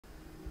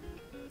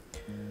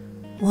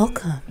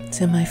Welcome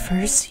to my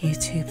first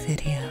YouTube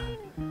video,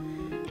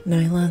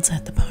 Nylons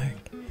at the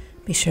Park.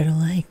 Be sure to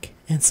like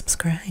and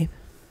subscribe.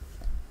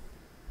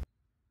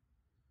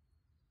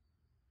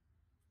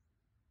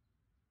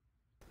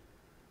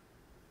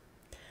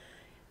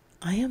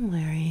 I am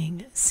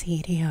wearing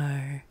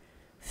CdR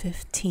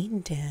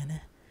 15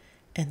 Den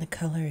and the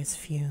color is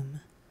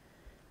Fume.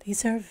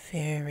 These are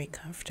very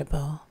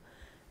comfortable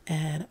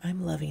and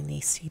I'm loving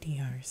these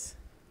CDRs.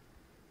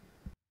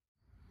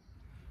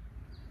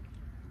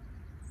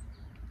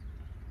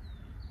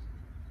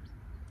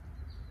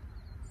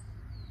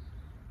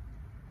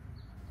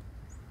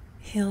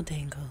 Heel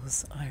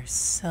dangles are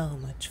so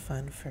much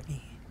fun for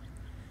me.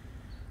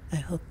 I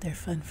hope they're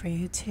fun for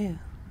you too,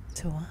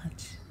 to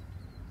watch.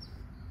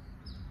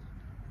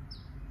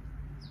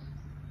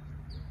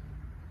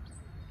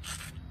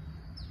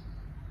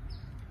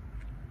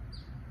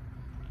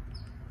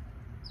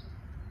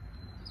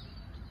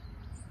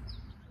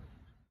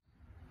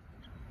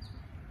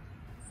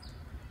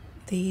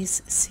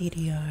 These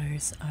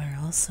CDRs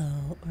are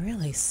also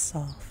really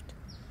soft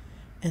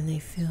and they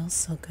feel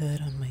so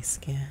good on my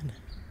skin.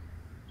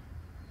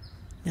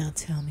 Now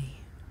tell me,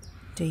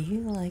 do you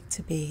like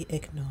to be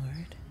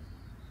ignored?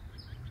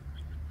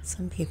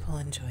 Some people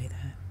enjoy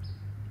that.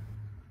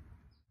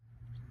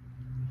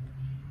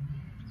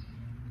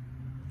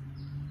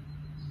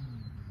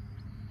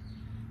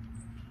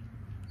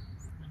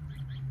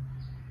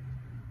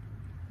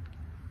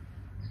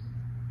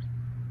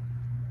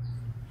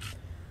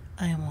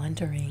 I am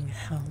wondering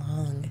how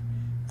long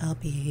I'll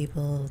be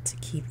able to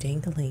keep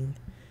dangling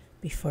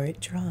before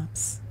it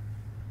drops.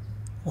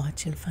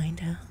 Watch and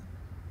find out.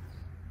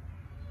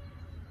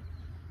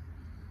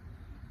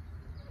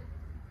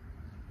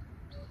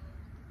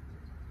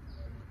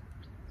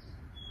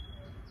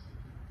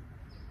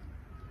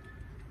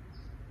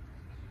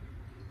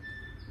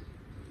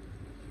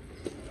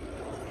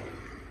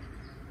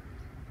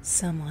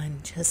 Someone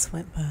just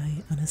went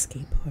by on a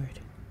skateboard.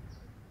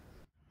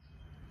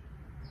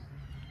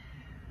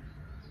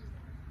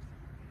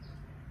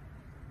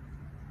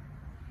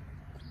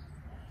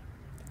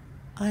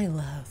 I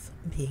love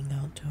being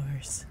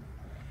outdoors.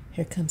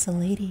 Here comes a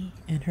lady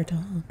and her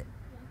dog.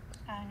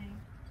 Hi.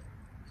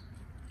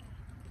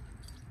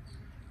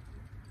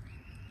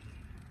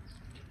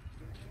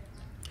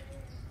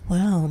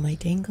 Wow, my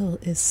dangle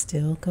is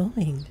still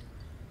going.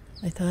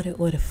 I thought it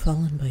would have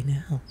fallen by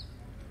now.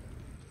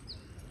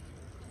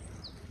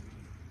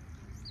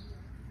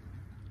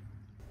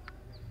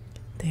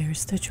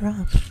 There's the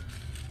drop.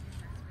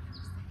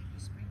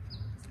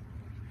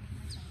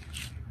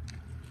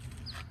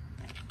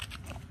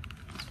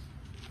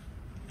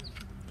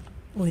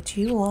 Would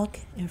you walk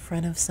in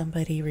front of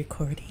somebody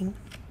recording?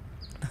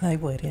 I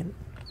wouldn't.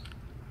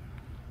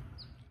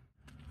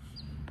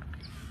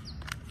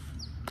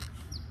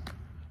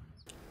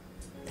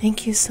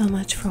 Thank you so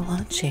much for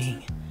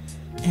watching,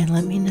 and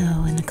let me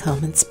know in the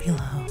comments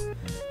below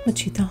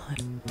what you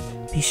thought.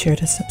 Be sure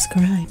to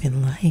subscribe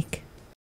and like.